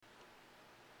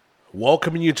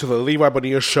Welcoming you to the Levi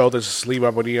Bonilla Show. This is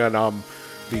Levi Bonilla, and I'm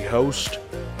the host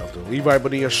of the Levi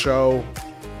Bonilla Show,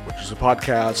 which is a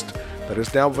podcast that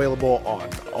is now available on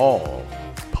all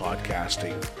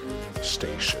podcasting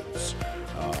stations.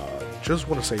 Just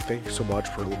want to say thank you so much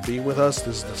for being with us.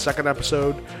 This is the second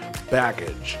episode,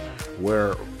 Baggage,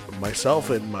 where myself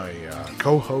and my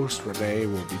co-host Renee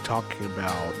will be talking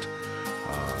about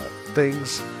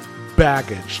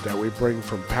baggage that we bring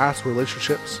from past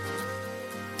relationships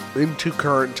into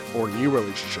current or new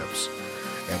relationships,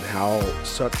 and how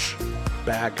such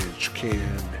baggage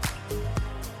can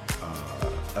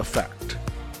affect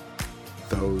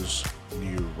those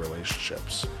new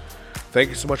relationships. Thank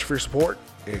you so much for your support,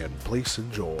 and please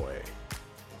enjoy.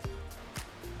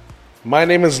 My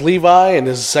name is Levi, and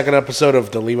this is the second episode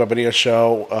of the Levi Bonilla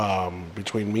Show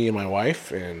between me and my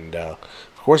wife, and of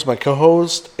course my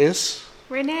co-host is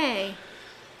Renee.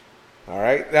 All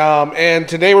right, and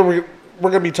today we're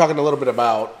going to be talking a little bit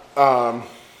about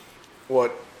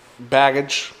what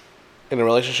baggage in a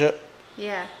relationship.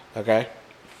 Yeah. Okay.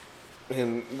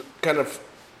 And kind of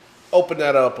open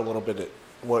that up a little bit.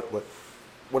 What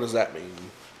does that mean?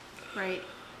 Right.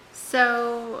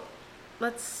 So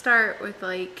let's start with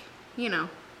the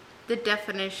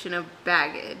definition of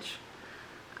baggage.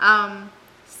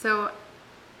 So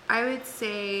I would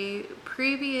say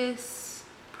previous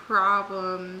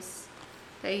problems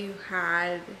that you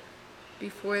had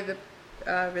before the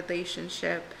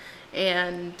relationship,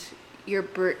 and you're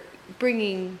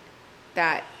bringing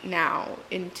that now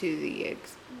into the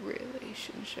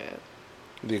relationship.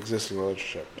 The existing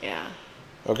relationship. Yeah.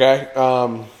 Okay.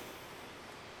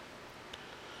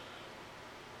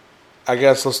 I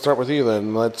guess let's start with you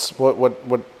then.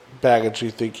 What baggage do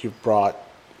you think you've brought?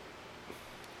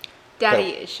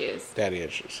 Daddy issues. Daddy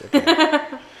issues. Okay.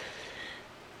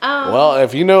 Well,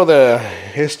 if you know the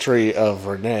history of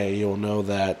Renee, you'll know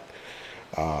that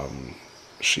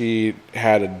she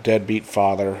had a deadbeat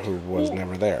father who was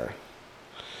never there.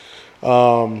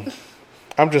 I'm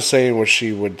just saying what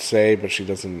she would say, but she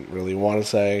doesn't really want to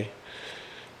say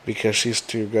because she's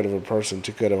too good of a person,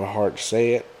 too good of a heart to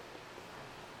say it.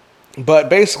 But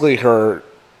basically, her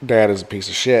dad is a piece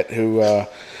of shit who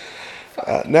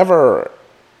never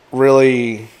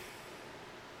really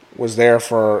was there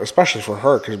for, especially for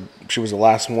her, because she was the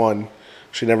last one.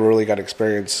 She never really got to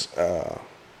experience, her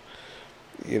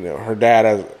dad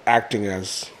as acting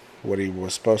as what he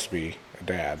was supposed to be, a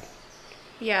dad.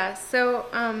 Yeah, so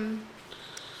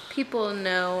people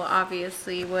know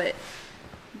obviously what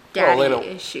daddy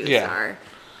issues are.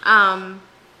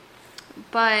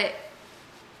 But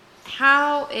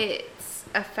how it's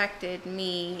affected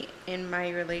me in my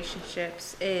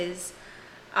relationships is,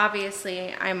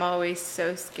 obviously, I'm always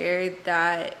so scared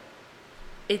that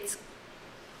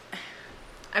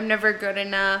I'm never good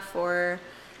enough, or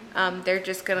they're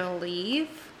just gonna leave.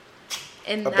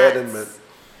 And abandonment.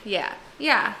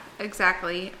 Yeah,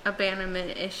 exactly.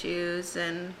 Abandonment issues,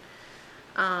 and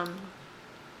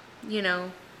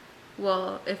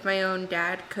well, if my own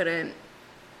dad couldn't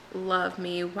love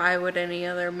me, why would any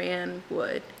other man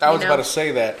would? I was about to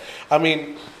say that. I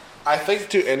mean, I think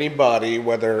to anybody,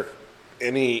 whether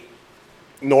any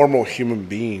normal human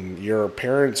being, your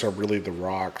parents are really the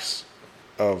rocks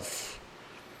of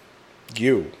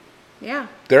you. Yeah.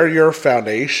 They're your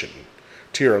foundation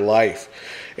to your life.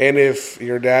 And if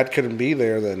your dad couldn't be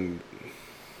there, then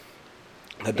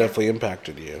that definitely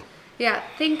impacted you. Yeah.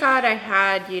 Thank God I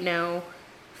had,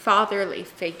 fatherly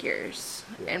figures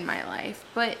in my life.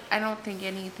 But I don't think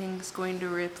anything's going to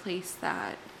replace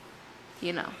that,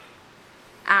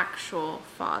 actual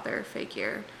father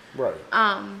figure. Right.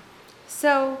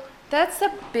 So that's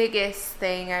the biggest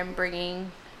thing I'm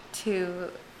bringing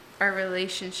to our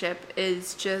relationship,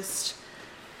 is just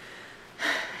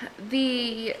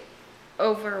the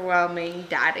overwhelming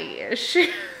daddy issue.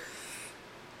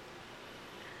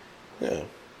 Yeah.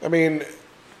 I mean,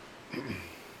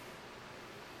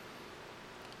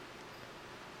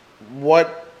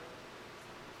 what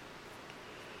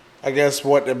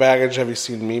baggage have you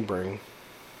seen me bring?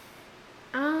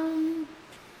 I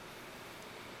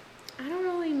don't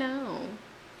really know.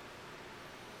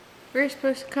 We're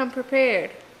supposed to come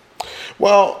prepared.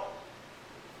 Well,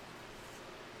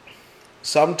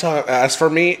 sometimes, as for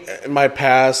me, in my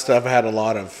past, I've had a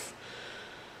lot of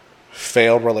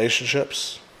failed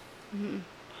relationships. Mm-hmm.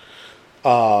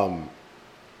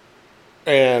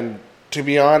 And to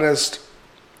be honest,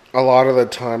 a lot of the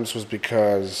times was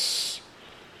because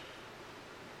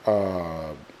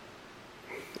I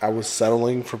was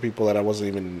settling for people that I wasn't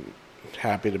even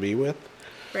happy to be with.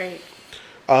 Right.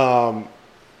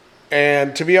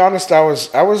 And to be honest, I was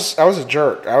a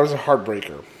jerk. I was a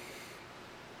heartbreaker.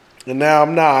 And now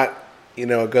I'm not,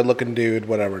 a good-looking dude,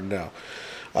 whatever. No,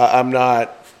 I'm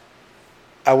not.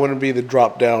 I wouldn't be the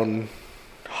drop-down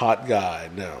hot guy.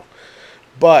 No,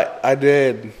 but I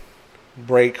did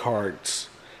break hearts,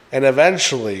 and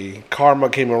eventually karma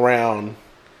came around.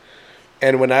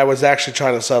 And when I was actually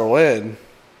trying to settle in,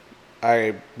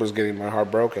 I was getting my heart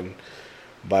broken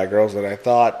by girls that I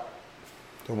thought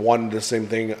wanted the same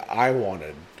thing I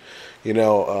wanted.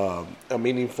 A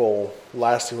meaningful,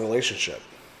 lasting relationship.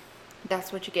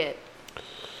 That's what you get.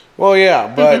 Well, yeah,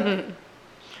 but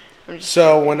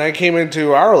so when I came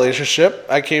into our relationship,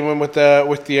 I came in with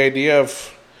the idea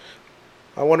of,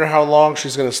 I wonder how long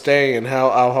she's going to stay and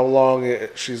how long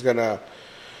she's going to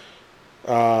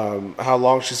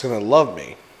love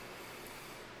me.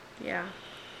 Yeah.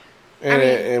 And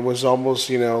it was almost,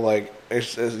 to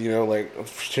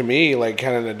me, like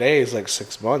counting the days, like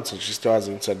 6 months, and she still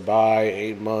hasn't said bye.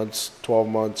 8 months, 12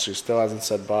 months, she still hasn't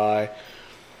said bye.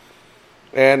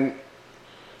 And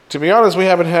to be honest, we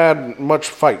haven't had much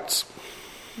fights.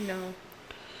 No.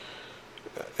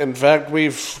 In fact,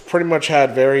 we've pretty much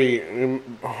had very,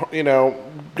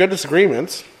 good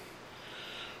disagreements,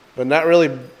 but not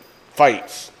really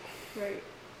fights. Right.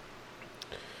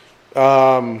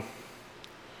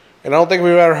 And I don't think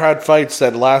we've ever had fights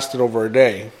that lasted over a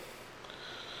day.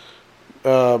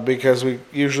 Because we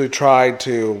usually try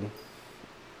to,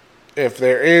 if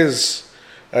there is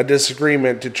a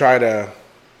disagreement, to try to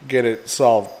get it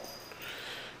solved,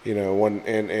 when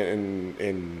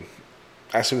in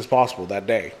as soon as possible that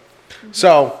day. Mm-hmm.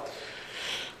 So,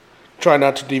 try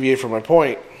not to deviate from my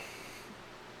point.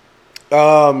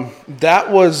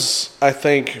 That was, I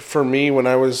think, for me when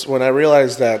I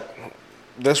realized that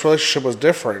this relationship was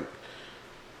different.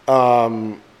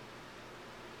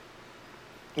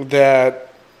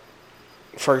 That,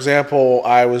 for example,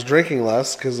 I was drinking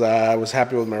less because I was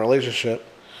happy with my relationship.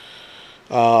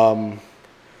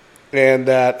 And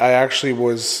that I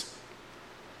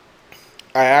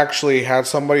actually had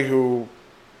somebody who,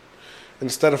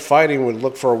 instead of fighting, would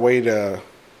look for a way to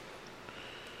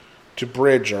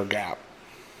bridge our gap.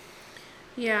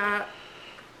 Yeah.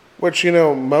 Which,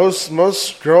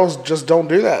 most girls just don't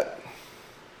do that.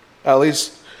 At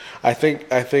least, I think.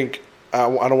 I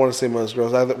don't want to say most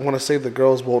girls. I want to say the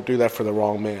girls won't do that for the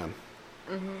wrong man.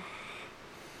 Mm-hmm.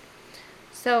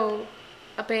 So,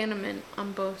 abandonment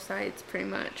on both sides, pretty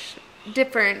much.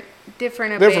 Different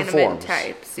abandonment forms.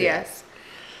 types, yeah. Yes.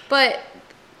 But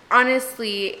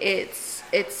honestly, it's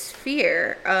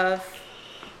fear of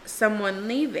someone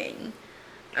leaving.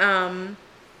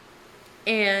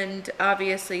 And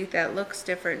obviously that looks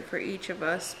different for each of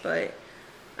us, but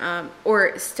or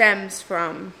it stems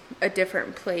from a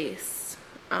different place.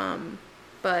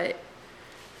 But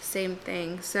same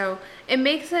thing. So it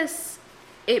makes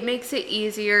it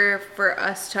easier for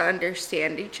us to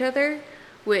understand each other,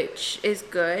 which is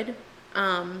good.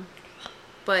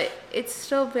 But it's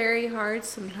still very hard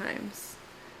sometimes.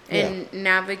 And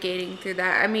navigating through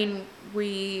that. I mean,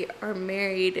 we are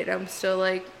married and I'm still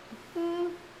like,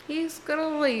 he's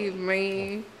gonna leave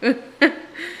me.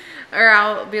 Or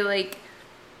I'll be like,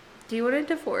 do you want to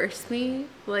divorce me?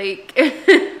 Like,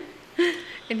 and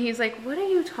he's like, what are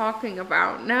you talking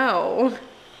about? No.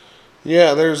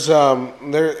 Yeah, there's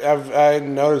I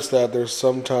noticed that there's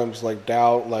sometimes like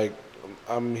doubt, like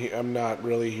I'm not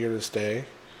really here to stay,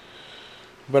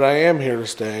 but I am here to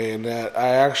stay, and that I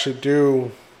actually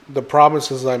do the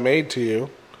promises I made to you.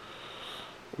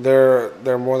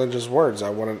 They're more than just words.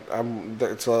 I'm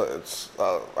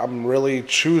really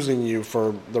choosing you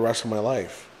for the rest of my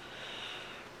life,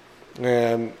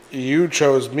 and you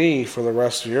chose me for the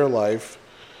rest of your life.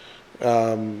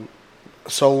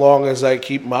 So long as I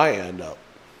keep my end up.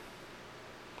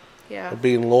 Yeah.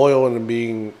 Being loyal and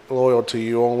being loyal to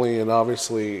you only, and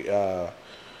obviously,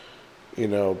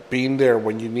 being there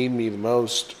when you need me the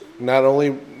most. Not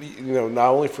only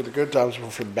for the good times,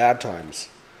 but for the bad times.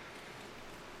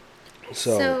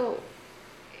 So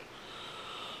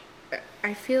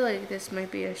I feel like this might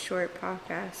be a short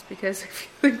podcast because I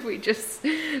feel like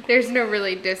there's no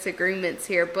really disagreements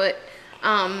here, but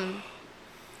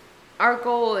our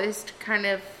goal is to kind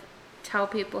of tell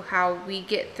people how we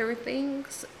get through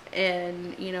things,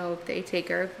 and if they take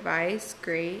our advice,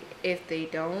 great. If they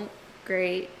don't,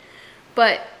 great.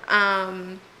 But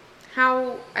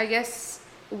how I guess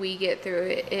we get through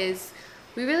it is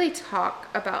we really talk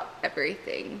about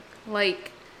everything.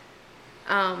 Like,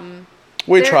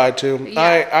 we try to.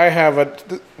 Yeah. I have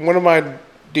one of my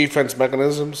defense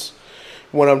mechanisms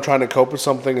when I'm trying to cope with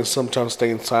something is sometimes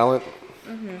staying silent.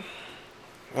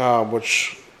 Mm-hmm.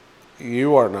 Which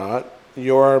you are not.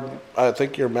 I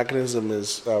think your mechanism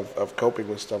is of coping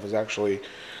with stuff is actually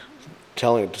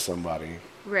telling it to somebody.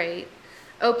 Right.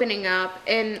 Opening up.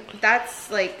 And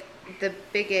that's like the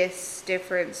biggest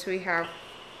difference we have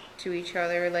to each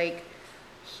other. Like,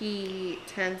 he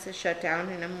tends to shut down,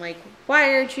 and I'm like,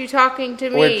 why aren't you talking to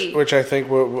me? Which I think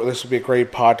this would be a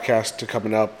great podcast to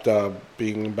coming up,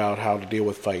 being about how to deal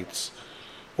with fights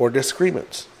or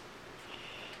disagreements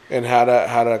and how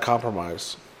to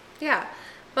compromise. Yeah.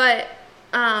 But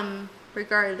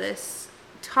regardless,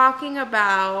 talking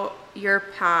about your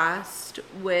past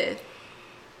with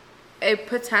a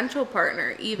potential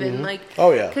partner, even like,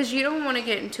 oh yeah, because you don't want to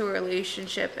get into a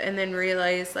relationship and then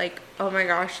realize like, oh my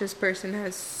gosh, this person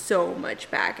has so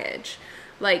much baggage,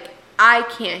 like I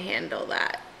can't handle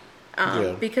that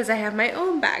because I have my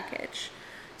own baggage.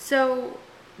 So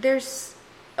there's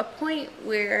a point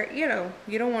where you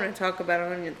don't want to talk about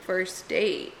it on your first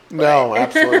date. No,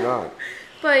 absolutely not.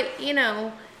 But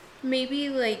maybe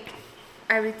like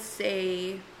I would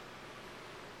say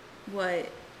what.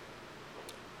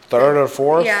 Third or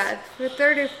fourth? Yeah, the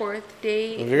third or fourth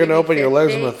date. If you're going to open your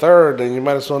legs on the third, then you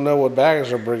might as well know what baggage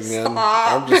you're bringing in.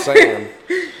 I'm just saying.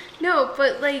 No,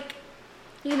 but like,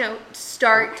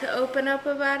 start to open up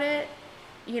about it.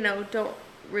 Don't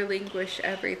relinquish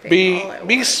everything all at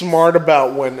Be once. smart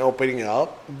about when opening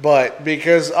up, but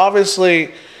because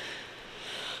obviously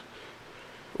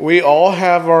we all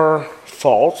have our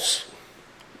faults,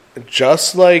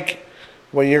 just like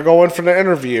when you're going for the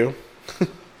interview.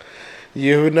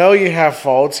 You know you have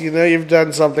faults. You know you've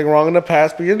done something wrong in the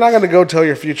past, but you're not going to go tell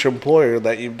your future employer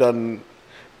that you've done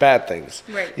bad things.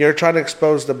 Right. You're trying to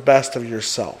expose the best of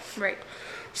yourself. Right.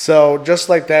 So just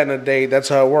like that in a date, that's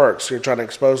how it works. You're trying to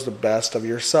expose the best of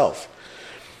yourself.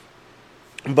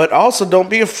 But also don't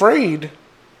be afraid.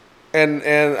 And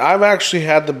I've actually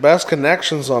had the best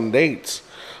connections on dates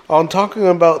on talking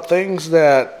about things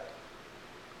that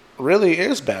really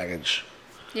is baggage.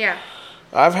 Yeah.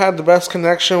 I've had the best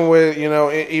connection with,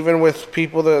 even with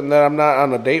people that I'm not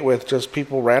on a date with, just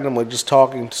people randomly just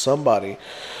talking to somebody.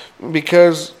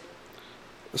 Because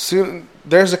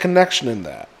there's a connection in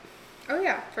that. Oh,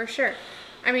 yeah, for sure.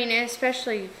 I mean,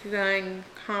 especially if you're going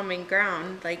common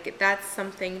ground, like that's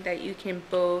something that you can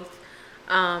both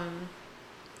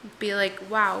be like,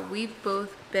 wow, we've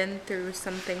both been through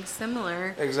something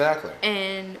similar. Exactly.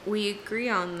 And we agree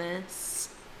on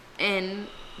this. And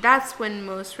that's when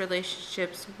most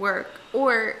relationships work.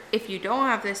 Or if you don't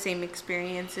have the same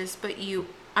experiences, but you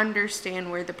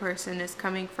understand where the person is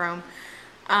coming from,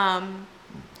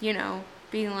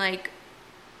 being like,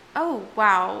 oh,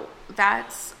 wow,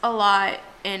 that's a lot,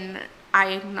 and I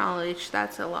acknowledge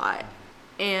that's a lot.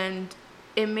 And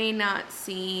it may not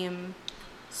seem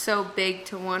so big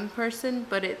to one person,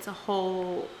 but it's a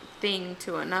whole thing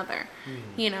to another,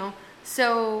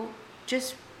 So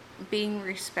just being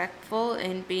respectful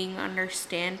and being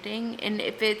understanding, and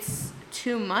if it's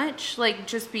too much, like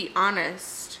just be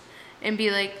honest and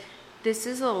be like, this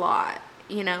is a lot,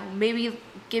 maybe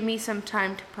give me some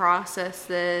time to process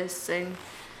this, and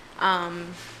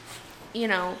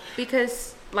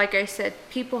because like I said,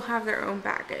 people have their own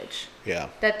baggage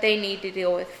that they need to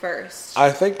deal with first.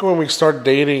 I think when we started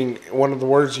dating, one of the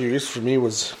words you used for me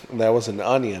was an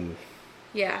onion.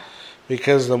 Yeah.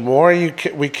 Because the more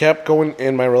we kept going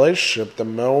in my relationship, the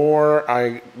more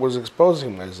I was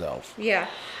exposing myself. Yeah.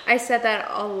 I said that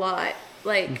a lot.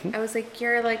 Like, I was like,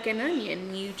 you're like an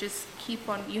onion. You just keep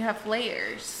on, you have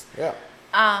layers. Yeah.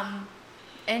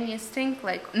 And you stink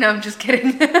like, no, I'm just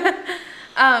kidding.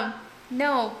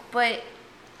 No, but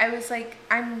I was like,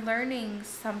 I'm learning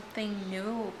something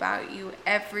new about you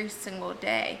every single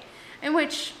day. In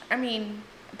which, I mean,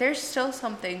 there's still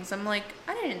some things I'm like,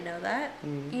 I didn't know that,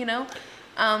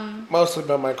 Mostly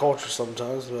about my culture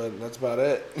sometimes, but that's about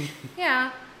it.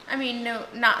 Yeah. I mean, no,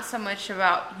 not so much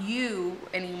about you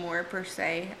anymore, per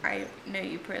se. I know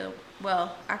you pretty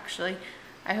well, actually.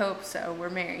 I hope so. We're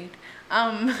married.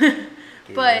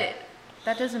 But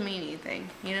that doesn't mean anything,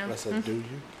 I said, do you?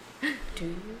 Do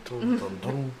you? Dun,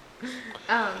 dun,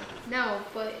 dun. No,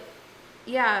 but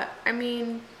yeah, I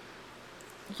mean,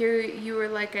 you were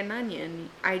like an onion.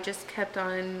 I just kept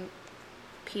on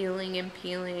peeling and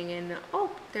peeling, and oh,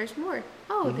 there's more.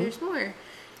 Oh, there's more.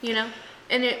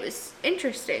 And it was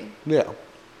interesting. Yeah.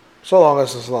 So long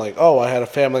as it's not like, oh, I had a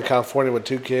family in California with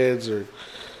 2 kids or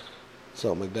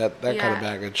something like that. That kind of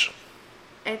baggage.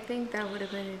 I think that would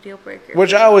have been a deal breaker.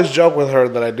 Which I always joke with her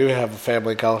that I do have a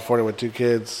family in California with 2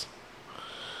 kids.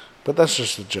 But that's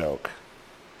just a joke.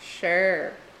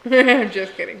 Sure. I'm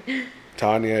just kidding.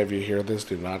 Tanya, if you hear this,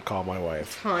 do not call my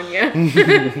wife. Tanya.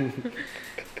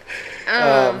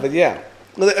 But yeah.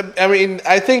 I mean,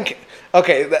 I think...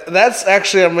 Okay, that's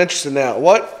actually, I'm interested now.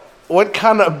 What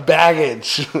kind of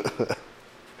baggage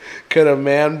could a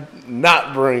man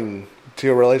not bring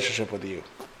to a relationship with you?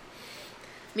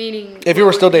 Meaning, If you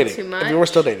were still dating. too much? If you were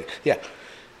still dating. Yeah.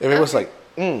 If it was like,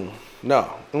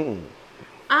 no.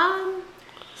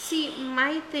 See,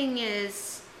 my thing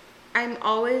is, I'm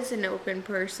always an open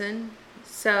person,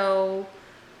 so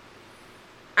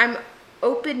I'm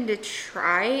open to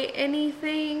try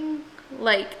anything.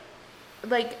 Like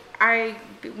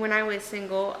when I was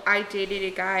single, I dated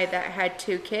a guy that had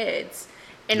 2 kids,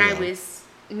 and I was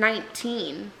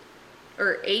 19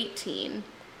 or 18.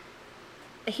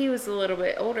 He was a little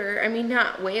bit older. I mean,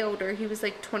 not way older. He was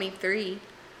like 23.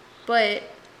 But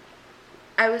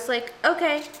I was like,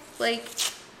 okay, like,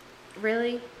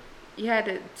 really? You had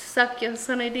to suck your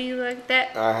sunny D like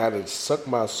that? I had to suck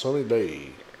my sunny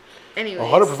D. Anyways.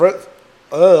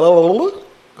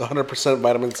 100%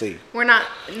 vitamin C. We're not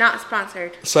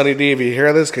sponsored. Sunny D, if you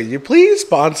hear this, could you please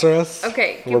sponsor us?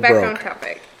 Okay, We're get back broke. on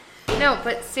topic. No,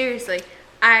 but seriously,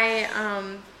 I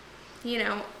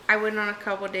went on a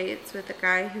couple dates with a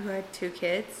guy who had 2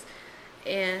 kids,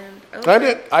 and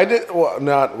I did. Well,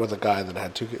 not with a guy that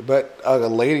had 2 kids, but a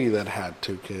lady that had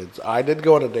 2 kids. I did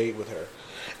go on a date with her,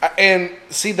 and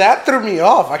see that threw me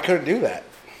off. I couldn't do that.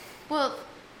 Well,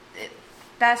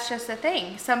 that's just the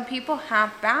thing. Some people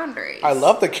have boundaries. I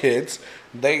love the kids.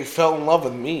 They fell in love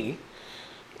with me.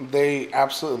 They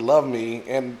absolutely love me,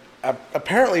 and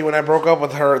apparently, when I broke up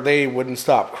with her, they wouldn't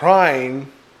stop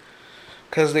crying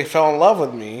because they fell in love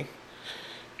with me.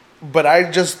 But I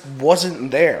just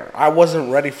wasn't there. I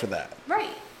wasn't ready for that.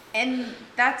 Right. And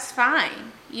that's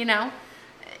fine,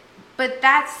 But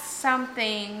that's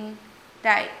something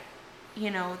that,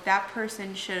 that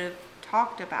person should have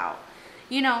talked about.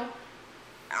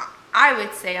 I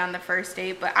would say on the first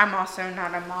date, but I'm also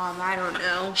not a mom. I don't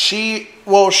know. She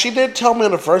did tell me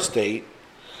on the first date.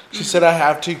 She said I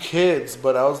have 2 kids,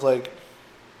 but I was like,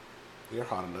 you're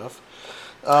hot enough.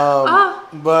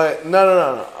 But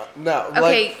no.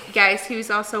 Okay, guys, he was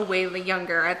also way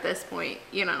younger at this point.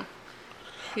 He was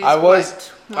I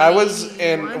was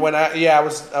 21?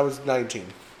 I was 19.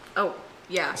 Oh,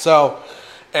 yeah. So,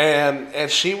 and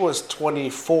she was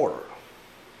 24.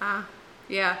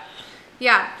 Yeah.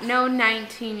 Yeah, no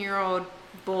 19-year-old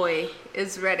boy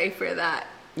is ready for that.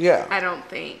 Yeah. I don't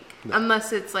think. No.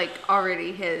 Unless it's like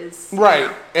already his. Right.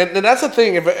 And that's the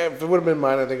thing. If it would have been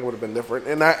mine, I think it would have been different.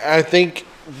 And I think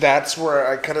that's where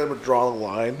I kind of would draw the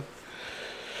line.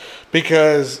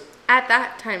 Because. At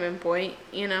that time and point,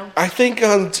 I think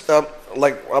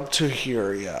up to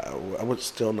here, yeah, I would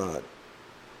still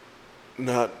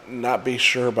not be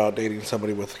sure about dating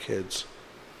somebody with kids.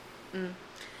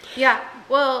 Yeah.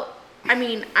 Well, I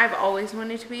mean, I've always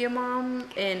wanted to be a mom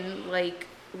and like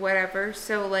whatever.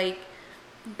 So like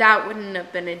that wouldn't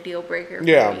have been a deal breaker for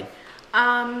me.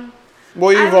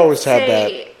 Well, you've always had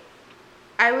that.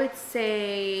 I would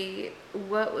say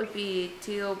what would be a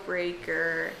deal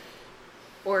breaker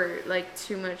or like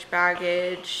too much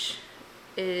baggage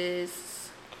is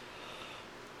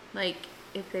like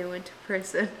if they went to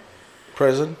prison.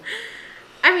 Prison?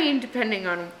 I mean, depending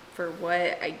on for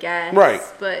what, I guess. Right.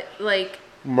 But like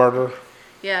murder.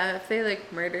 Yeah, if they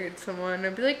like murdered someone,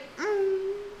 I'd be like,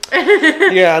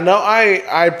 Yeah, no,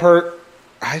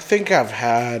 I think I've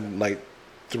had like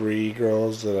 3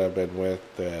 girls that I've been with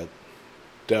that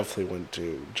definitely went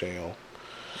to jail.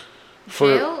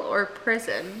 Jail or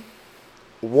prison?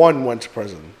 One went to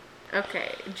prison.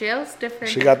 Okay, jail's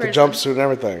different. She got the jumpsuit and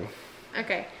everything.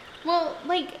 Okay, well,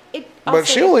 like it. Also but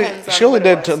she only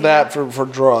did that for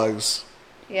drugs.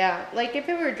 Yeah, like if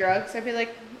it were drugs, I'd be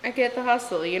like, I get the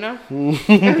hustle, I'm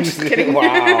just kidding.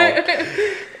 Wow.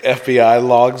 FBI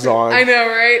logs on. I know,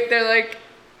 right? They're like,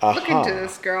 look into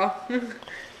this girl.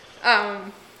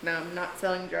 No, I'm not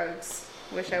selling drugs.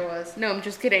 Wish I was. No, I'm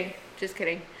just kidding. Just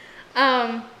kidding.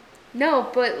 No,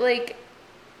 but like,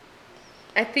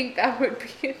 I think that would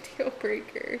be a deal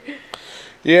breaker.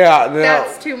 Yeah, no,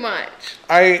 that's too much.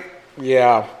 I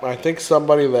think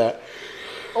somebody that.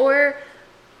 Or,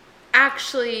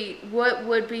 actually, what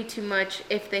would be too much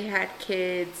if they had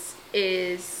kids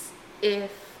is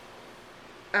if.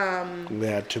 They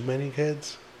had too many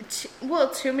kids?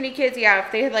 Too many kids, yeah.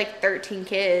 If they had like 13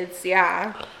 kids,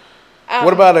 yeah.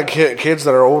 What about kids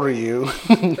that are older than you?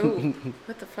 Ooh,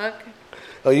 what the fuck?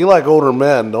 Oh, you like older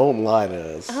men. Don't lie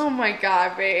to us. Oh my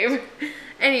god, babe.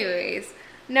 Anyways,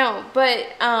 no, but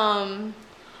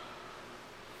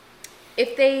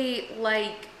if they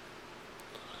like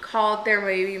called their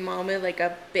baby mama like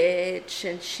a bitch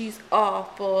and she's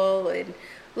awful and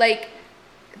like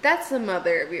that's the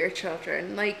mother of your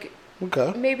children. Like,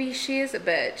 okay, maybe she is a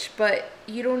bitch, but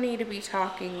you don't need to be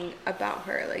talking about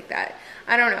her like that.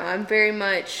 I don't know. I'm very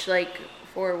much like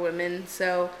for women,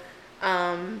 so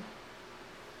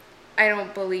I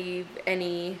don't believe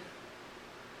any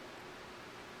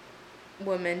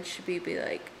woman should be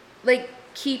like,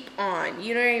 keep on.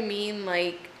 You know what I mean?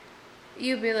 Like,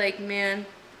 you'd be like, man,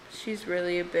 she's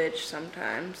really a bitch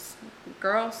sometimes.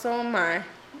 Girl, so am I.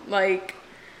 Like,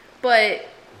 but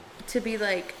to be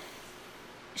like,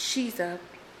 she's a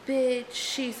bitch,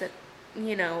 she's a,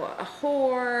 a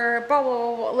whore, blah, blah,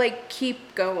 blah, blah, like,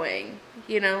 keep going,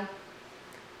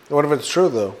 What if it's true,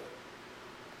 though?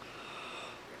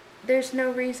 There's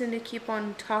no reason to keep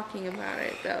on talking about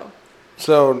it, though.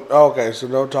 So, okay, so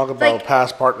don't talk about Like,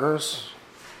 past partners?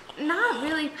 Not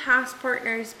really past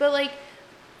partners, but, like,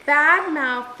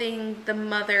 bad-mouthing the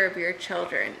mother of your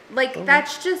children. Like,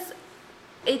 that's just,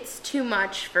 it's too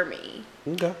much for me.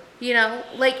 Okay.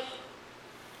 Like,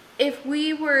 if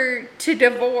we were to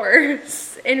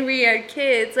divorce and we had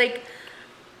kids, like,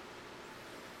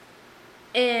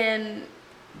 and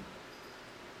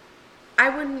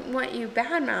I wouldn't want you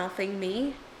bad-mouthing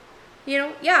me.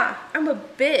 Yeah, I'm a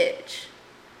bitch.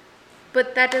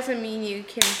 But that doesn't mean you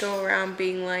can go around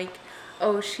being like,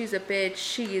 oh, she's a bitch,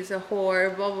 she's a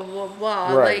whore, blah, blah, blah,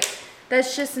 blah. Right. Like,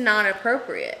 that's just not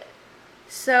appropriate.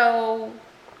 So,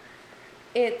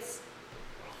 it's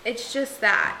just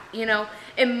that,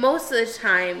 And most of the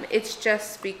time, it's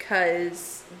just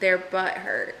because they're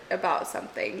butthurt about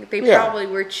something. They probably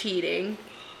were cheating.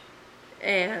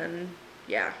 And,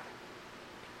 yeah.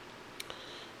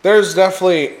 There's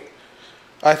definitely,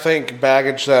 I think,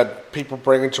 baggage that people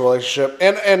bring into a relationship.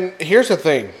 And here's the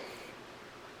thing.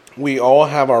 We all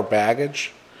have our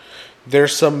baggage.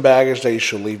 There's some baggage that you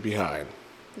should leave behind.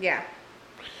 Yeah.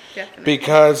 Definitely.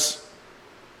 Because,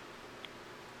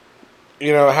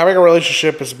 having a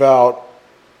relationship is about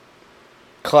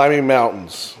climbing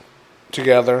mountains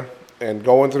together and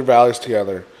going through valleys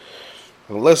together.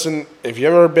 And listen, if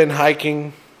you've ever been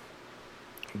hiking,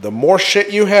 the more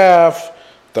shit you have,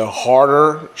 the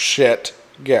harder shit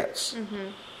gets. Mm-hmm.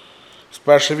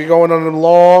 Especially if you're going on a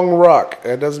long ruck.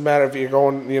 It doesn't matter if you're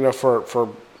going,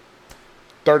 for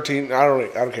 13, I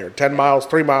don't care, 10 miles,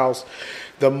 3 miles.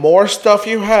 The more stuff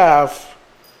you have,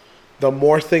 the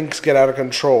more things get out of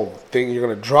control. You're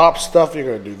going to drop stuff, you're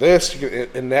going to do this,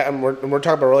 and we're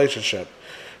talking about relationship.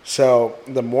 So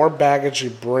the more baggage you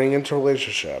bring into a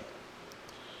relationship,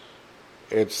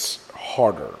 it's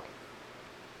harder.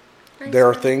 There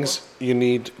are things you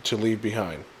need to leave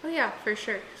behind. Oh yeah, for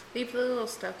sure. Leave the little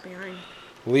stuff behind.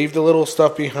 Leave the little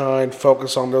stuff behind.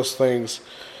 Focus on those things.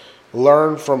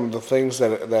 Learn from the things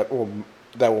that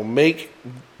will make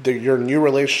your new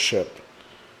relationship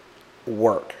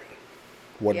work.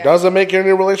 What doesn't make your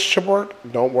new relationship work,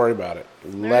 don't worry about it.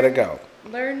 Let it go.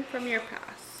 Learn from your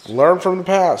past. Learn from the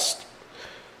past.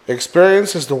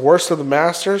 Experience is the worst of the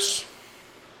masters,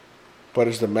 but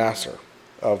is the master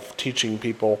of teaching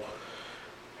people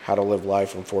how to live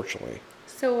life, unfortunately.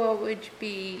 So what would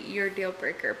be your deal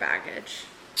breaker baggage?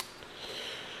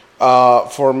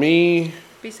 For me...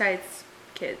 Besides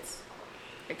kids,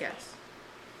 I guess.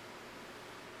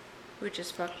 Which is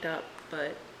fucked up,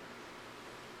 but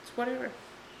it's whatever.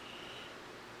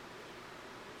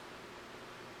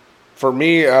 For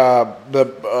me,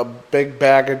 the big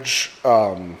baggage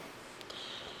that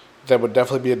would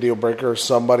definitely be a deal breaker is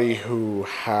somebody who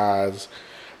has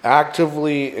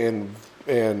actively and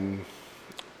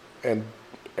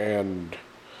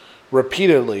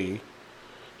repeatedly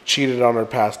cheated on their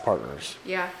past partners.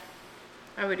 Yeah,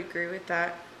 I would agree with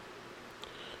that.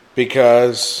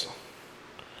 Because,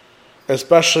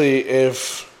 especially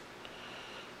if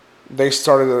they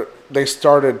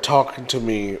started talking to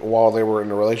me while they were in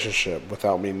a relationship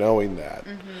without me knowing that.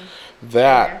 Mm-hmm.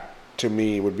 That, to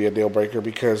me, would be a deal breaker.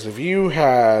 Because if you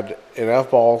had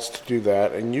enough balls to do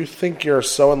that and you think you're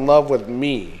so in love with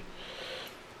me,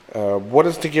 what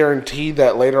is the guarantee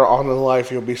that later on in life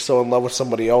you'll be so in love with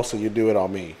somebody else that you do it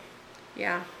on me?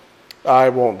 Yeah. I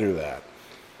won't do that.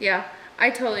 Yeah,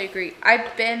 I totally agree.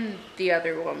 I've been the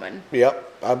other woman.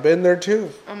 Yep, I've been there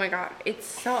too. Oh my god, it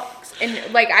sucks.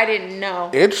 And I didn't know.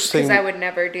 Interesting. Because I would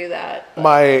never do that.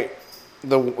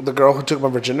 The girl who took my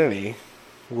virginity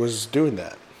was doing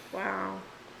that. Wow.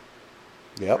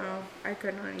 Yep. Wow, I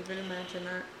could not even imagine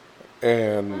that.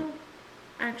 And well,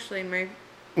 actually, my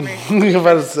you're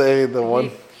about to say the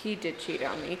one. He did cheat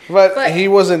on me, but he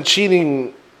wasn't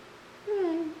cheating.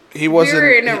 He wasn't. We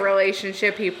were in a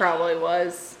relationship. He probably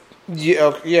was.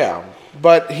 Yeah,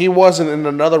 but he wasn't in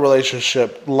another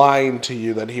relationship lying to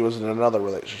you that he was in another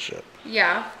relationship.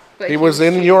 Yeah, but he was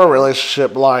in your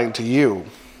relationship lying to you.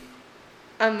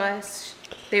 Unless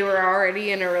they were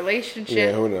already in a relationship.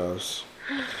 Yeah, who knows?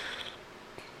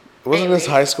 Wasn't this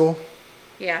high school?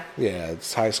 Yeah. Yeah,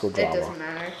 it's high school drama. It doesn't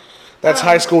matter. That's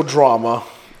high school drama.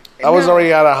 I was No.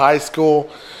 already out of high school,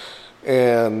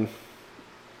 and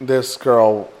this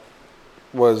girl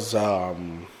was, yeah,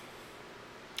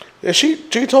 she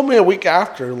told me a week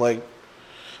after, like,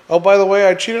 oh, by the way,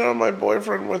 I cheated on my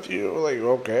boyfriend with you. Like,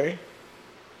 okay.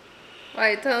 Why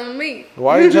are you telling me?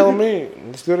 Why are you telling me?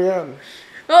 Let's do it again.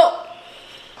 Oh!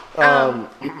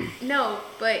 No,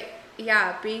 but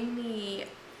yeah, being the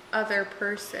other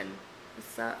person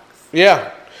sucks.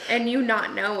 Yeah. And you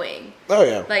not knowing. Oh,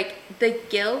 yeah. Like, the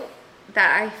guilt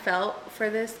that I felt for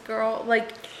this girl,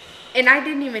 like, and I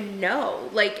didn't even know.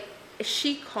 Like,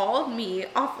 she called me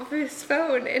off of his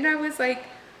phone, and I was like,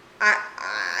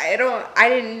 I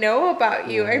didn't know about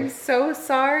you. I'm so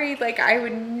sorry. Like, I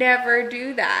would never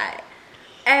do that.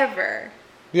 Ever.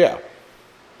 Yeah.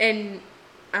 And,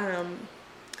 I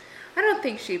don't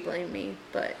think she blamed me,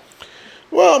 but.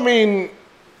 Well, I mean,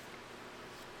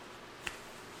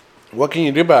 what can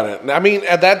you do about it? I mean,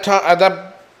 at that time, at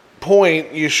that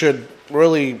point, you should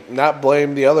really not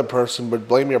blame the other person, but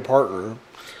blame your partner.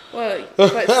 Well,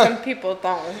 but some people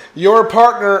don't. Your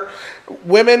partner,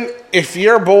 women, if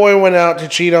your boy went out to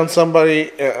cheat on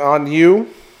somebody, on you,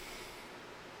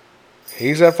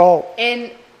 he's at fault.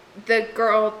 And the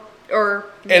girl, or.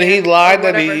 And he man, lied or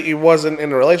that whatever. he wasn't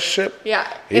in a relationship.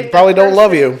 Yeah. He if the probably don't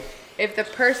love person- you. If the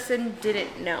person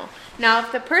didn't know. Now,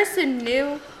 if the person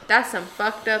knew, that's some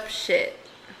fucked up shit.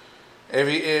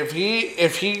 If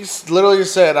he literally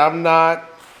said, I'm not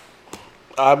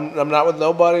with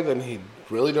nobody, then he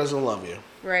really doesn't love you.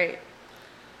 Right.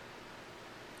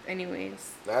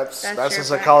 Anyways. That's That's the your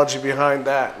psychology behind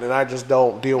that, and I just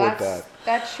don't deal with that.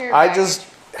 That's your I baggage. just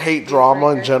hate drama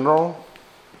in breaker. general.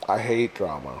 I hate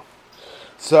drama.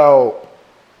 So,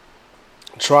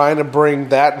 trying to bring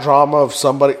that drama of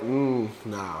somebody,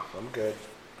 nah, I'm good.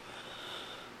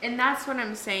 And that's what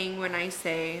I'm saying when I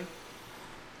say,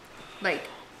 like,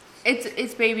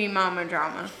 it's baby mama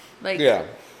drama. Like, Yeah.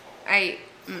 I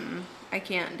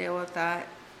can't deal with that.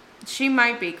 She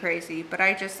might be crazy, but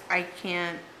I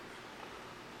can't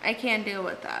deal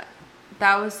with that.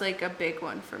 That was like a big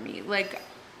one for me. Like,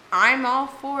 I'm all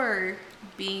for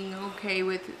being okay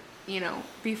with,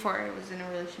 before I was in a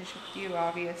relationship with you,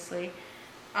 obviously.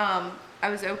 I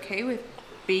was okay with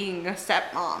being a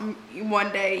stepmom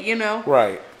one day,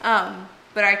 Right.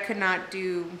 But I could not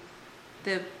do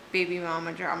the baby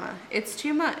mama drama. It's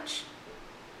too much.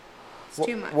 It's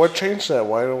too much. What changed that?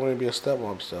 Why don't we be a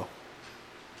stepmom still?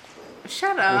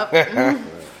 Shut up.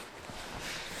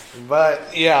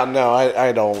 But, yeah, no,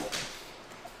 I don't.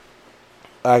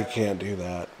 I can't do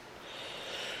that.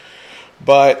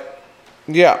 But,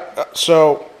 yeah,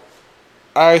 so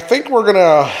I think we're going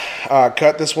to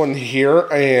cut this one here,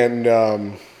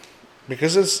 and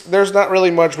because there's not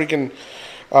really much we can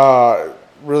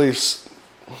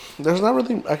there's not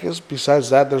really, I guess besides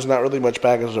that, there's not really much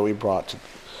baggage that we brought.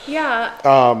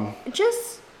 Yeah.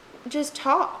 Just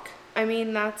talk. I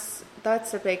mean, that's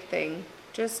a big thing.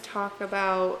 Just talk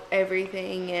about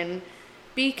everything and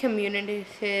be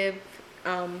communicative.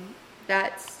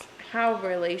 That's how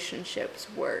relationships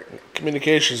work.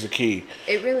 Communication is the key.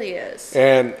 It really is.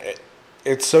 And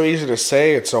it's so easy to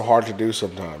say, it's so hard to do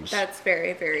sometimes. That's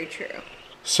very, very true.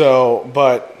 So,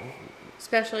 but...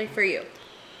 Especially for you.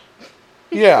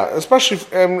 Yeah, especially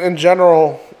in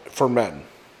general for men.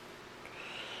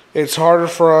 It's harder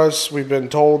for us. We've been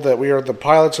told that we are the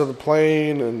pilots of the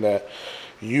plane and that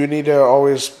you need to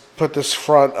always put this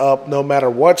front up no matter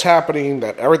what's happening,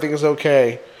 that everything is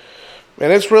okay.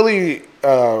 And it's really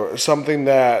something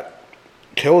that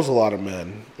kills a lot of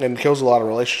men and kills a lot of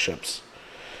relationships.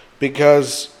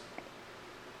 Because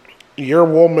your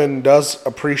woman does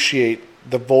appreciate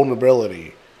the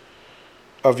vulnerability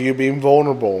of you being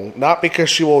vulnerable, not because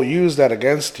she will use that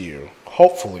against you.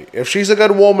 Hopefully, if she's a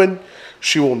good woman,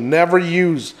 she will never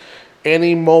use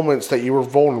any moments that you were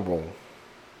vulnerable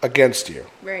against you.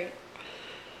 Right.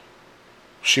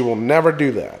 She will never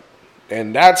do that.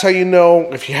 And that's how you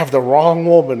know if you have the wrong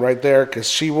woman right there, because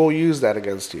she will use that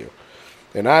against you.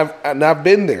 And I've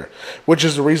been there, which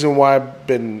is the reason why I've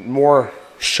been more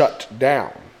shut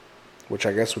down, which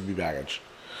I guess would be baggage.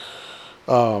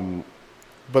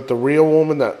 But the real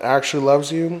woman that actually loves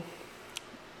you,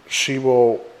 she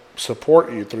will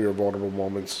support you through your vulnerable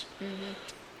moments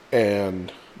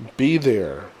and be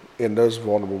there in those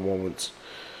vulnerable moments.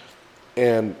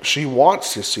 And she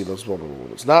wants to see those vulnerable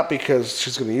moments. Not because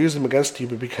she's going to use them against you,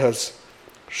 but because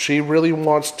she really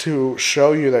wants to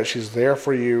show you that she's there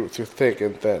for you through thick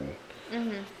and thin.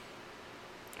 Mm-hmm.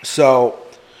 So,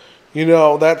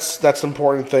 that's an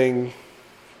important thing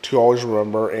to always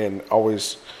remember and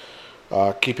always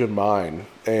keep in mind.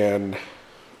 And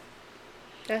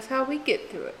that's how we get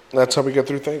through it. that's how we get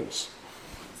through things.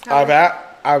 That's how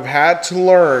I've had to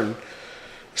learn,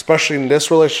 especially in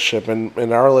this relationship and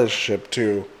in our relationship,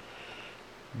 to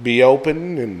be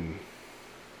open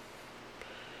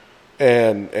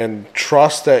and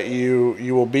trust that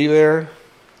you will be there.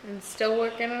 And still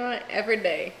working on it every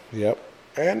day. Yep.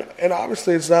 And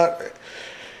obviously it's not,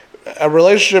 a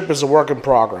relationship is a work in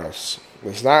progress.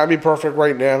 It's not gonna be perfect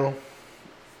right now.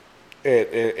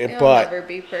 It'll never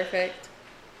be perfect.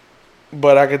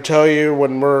 But I can tell you,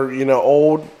 when we're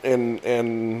old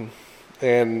and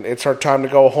it's our time to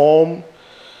go home,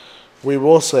 we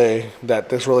will say that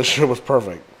this relationship was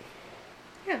perfect.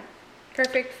 Yeah,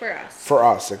 perfect for us. For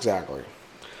us, exactly.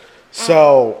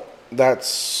 So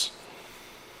that's.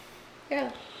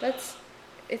 Yeah,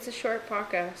 it's a short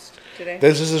podcast today.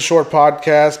 This is a short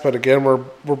podcast, but again,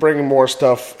 we're bringing more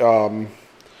stuff to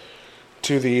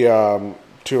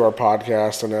our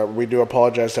podcast, and we do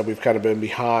apologize that we've kind of been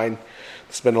behind.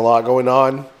 There's been a lot going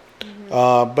on,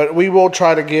 but we will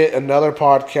try to get another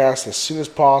podcast as soon as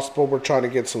possible. We're trying to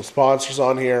get some sponsors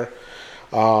on here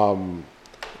to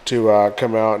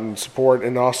come out and support,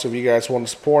 and also if you guys want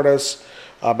to support us,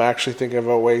 I'm actually thinking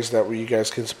about ways that you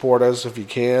guys can support us if you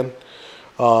can,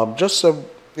 just so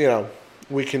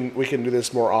we can do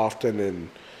this more often,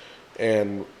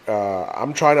 and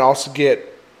I'm trying to also get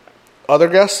other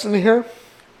guests in here.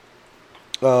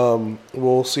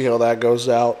 We'll see how that goes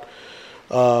out.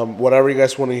 Whatever you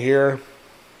guys want to hear.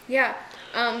 Yeah.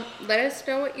 Let us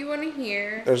know what you want to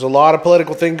hear. There's a lot of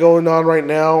political thing going on right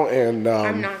now, and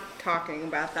I'm not talking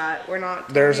about that. We're not.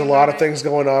 There's a lot of things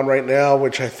going on right now,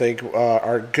 which I think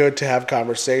are good to have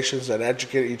conversations and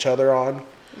educate each other on.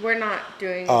 We're not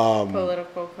doing a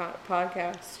political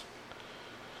podcast.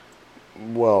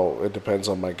 Well, it depends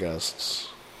on my guests.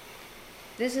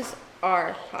 This is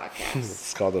our podcast.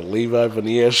 It's called the Levi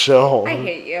Bonilla Show. I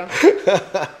hate you.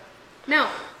 No,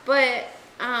 but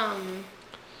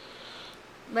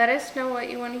let us know what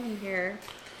you want to hear,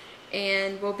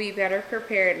 and we'll be better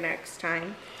prepared next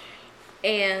time.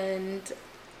 And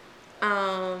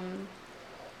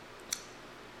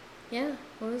yeah,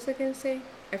 what was I gonna say?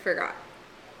 I forgot.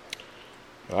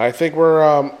 I think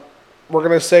we're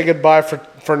gonna say goodbye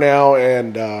for now,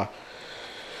 and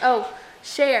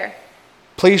share.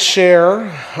 Please share.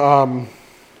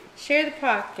 Share the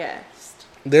podcast.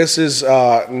 This is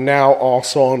now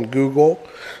also on Google,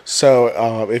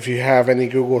 so if you have any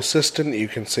Google Assistant, you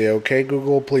can say, "Okay,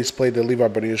 Google, please play the Levi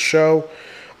Bonilla Show."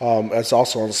 It's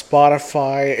also on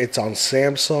Spotify. It's on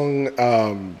Samsung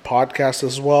podcast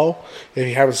as well. If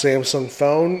you have a Samsung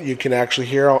phone, you can actually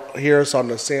hear us on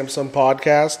the Samsung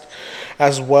podcast,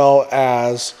 as well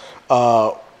as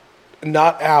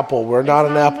not Apple. We're not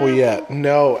an Apple yet.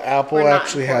 No, Apple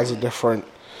actually has a different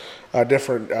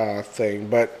thing,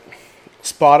 but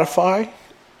Spotify,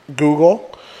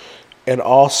 Google, and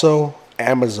also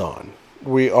Amazon.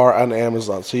 We are on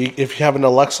Amazon. So if you have an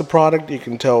Alexa product, you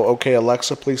can tell, "Okay,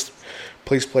 Alexa, please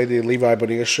play the Levi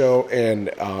Bonilla Show," and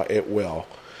it will.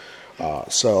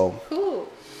 So cool.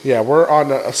 Yeah, we're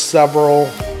on several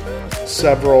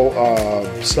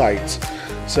sites.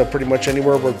 So pretty much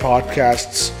anywhere where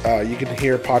podcasts, you can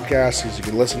hear podcasts, you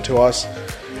can listen to us,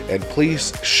 and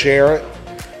please share it.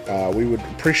 We would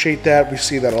appreciate that. We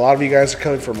see that a lot of you guys are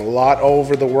coming from a lot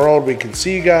over the world. We can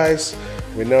see you guys.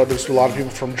 We know there's a lot of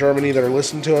people from Germany that are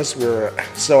listening to us. We're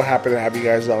so happy to have you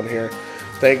guys on here.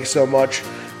 Thank you so much.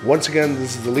 Once again,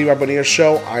 this is the Levi Bonilla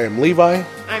Show. I am Levi.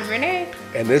 I'm Renee.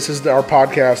 And this is our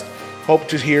podcast. Hope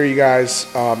to hear you guys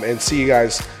and see you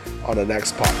guys on the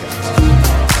next podcast.